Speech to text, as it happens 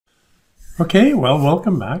Okay, well,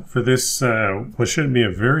 welcome back for this, what should be a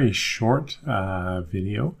very short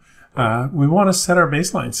video. We want to set our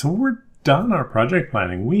baseline. So we're done our project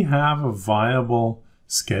planning. We have a viable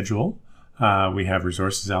schedule. We have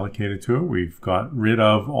resources allocated to it. We've got rid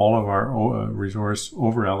of all of our resource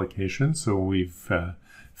over allocation. So we've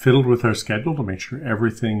fiddled with our schedule to make sure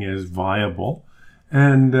everything is viable.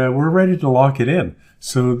 And we're ready to lock it in.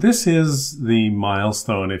 So this is the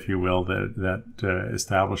milestone, if you will, that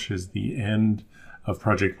establishes the end of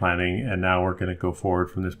project planning. And now we're going to go forward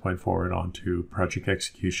from this point forward onto project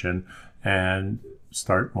execution and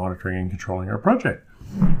start monitoring and controlling our project.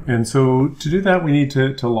 And so to do that, we need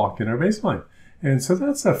to lock in our baseline. And so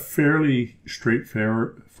that's a fairly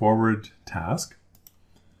straightforward task.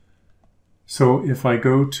 So if I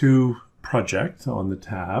go to Project on the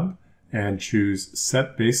tab and choose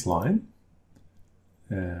Set Baseline,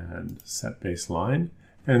 and set baseline.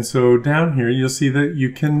 And so down here, you'll see that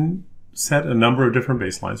you can set a number of different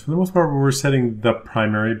baselines. For the most part, we're setting the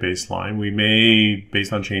primary baseline. We may,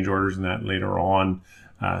 based on change orders and that later on,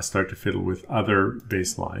 start to fiddle with other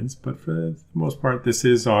baselines. But for the most part, this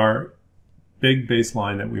is our big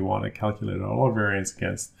baseline that we want to calculate all our variance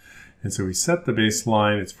against. And so we set the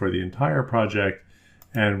baseline, it's for the entire project,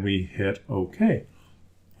 and we hit OK.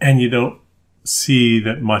 And you don't see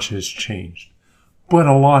that much has changed. But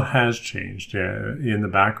a lot has changed in the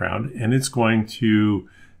background, and it's going to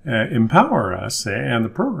empower us and the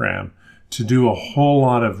program to do a whole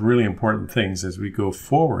lot of really important things as we go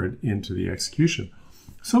forward into the execution.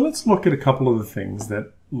 So let's look at a couple of the things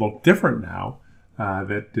that look different now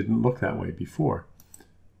that didn't look that way before.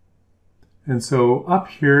 And so up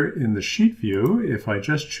here in the sheet view, if I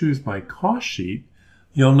just choose my cost sheet,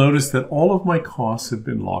 you'll notice that all of my costs have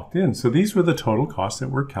been locked in. So these were the total costs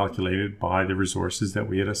that were calculated by the resources that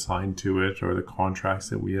we had assigned to it or the contracts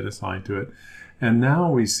that we had assigned to it. And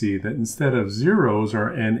now we see that instead of zeros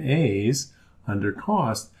or NAs under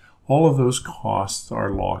cost, all of those costs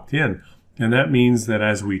are locked in. And that means that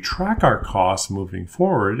as we track our costs moving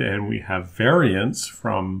forward and we have variance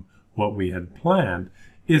from what we had planned,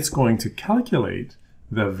 it's going to calculate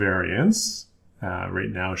the variance, right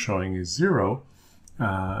now showing is 0,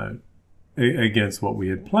 against what we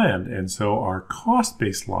had planned. And so our cost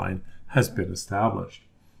baseline has been established.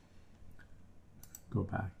 Go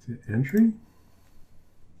back to entry.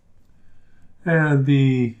 And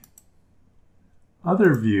the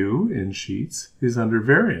other view in Sheets is under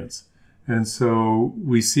variance. And so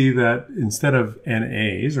we see that instead of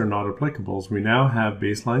NAs or not applicables, we now have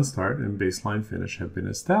baseline start and baseline finish have been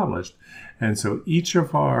established. And so each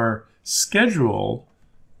of our schedule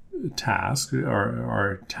tasks or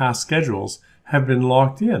our task schedules have been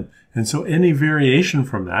locked in. And so any variation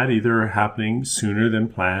from that, either happening sooner than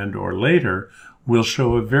planned or later, will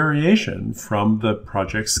show a variation from the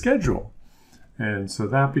project schedule. And so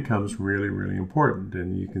that becomes really, really important.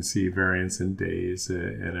 And you can see variance in days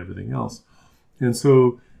and everything else. And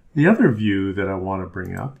so the other view that I want to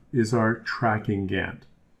bring up is our tracking Gantt.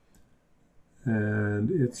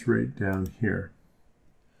 And it's right down here.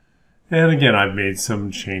 And again, I've made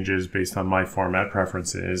some changes based on my format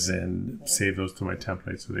preferences and save those to my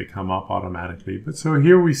template so they come up automatically. But so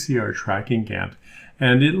here we see our tracking Gantt.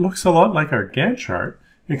 And it looks a lot like our Gantt chart,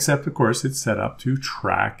 except of course it's set up to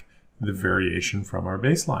track the variation from our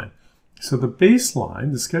baseline. So the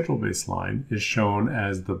baseline, the schedule baseline, is shown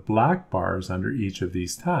as the black bars under each of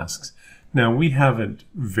these tasks. Now we haven't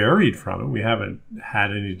varied from it. We haven't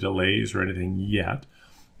had any delays or anything yet.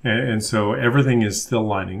 And so everything is still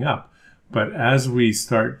lining up. But as we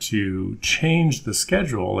start to change the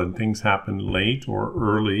schedule and things happen late or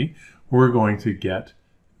early, we're going to get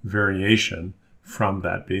variation from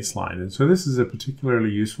that baseline. And so this is a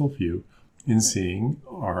particularly useful view in seeing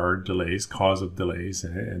our delays, cause of delays,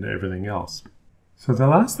 and everything else. So the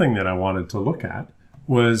last thing that I wanted to look at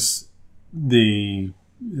was the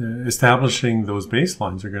establishing those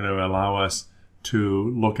baselines are going to allow us to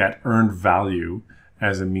look at earned value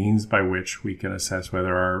as a means by which we can assess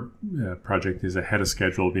whether our project is ahead of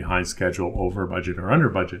schedule, behind schedule, over budget, or under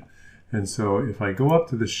budget. And so if I go up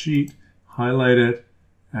to the sheet, highlight it,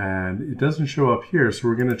 and it doesn't show up here, so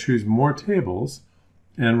we're going to choose More Tables,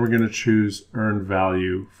 and we're going to choose Earned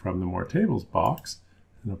Value from the More Tables box,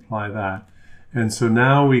 and apply that. And so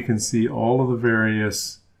now we can see all of the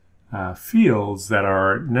various fields that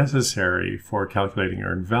are necessary for calculating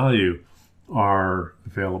earned value are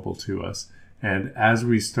available to us. And as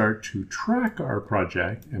we start to track our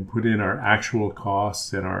project and put in our actual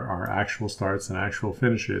costs and our actual starts and actual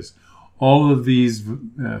finishes, all of these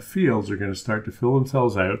fields are going to start to fill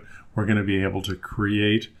themselves out. We're going to be able to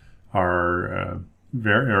create our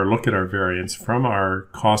look at our variance from our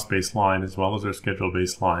cost-based line as well as our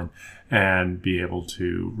schedule-based line and be able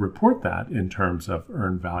to report that in terms of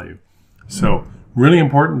earned value. So really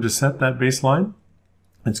important to set that baseline.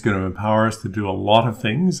 It's going to empower us to do a lot of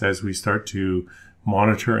things as we start to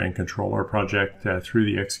monitor and control our project through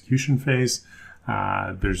the execution phase.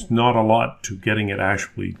 There's not a lot to getting it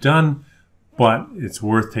actually done, but it's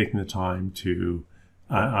worth taking the time to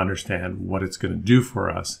understand what it's going to do for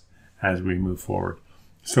us as we move forward.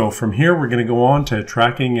 So from here, we're going to go on to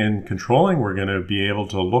tracking and controlling. We're going to be able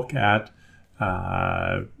to look at,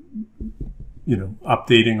 updating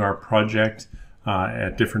our project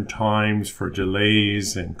at different times for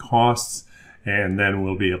delays and costs. And then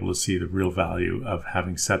we'll be able to see the real value of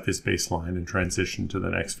having set this baseline and transition to the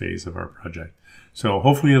next phase of our project. So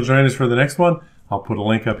hopefully you'll join us for the next one. I'll put a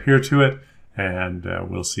link up here to it, and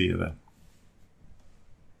we'll see you then.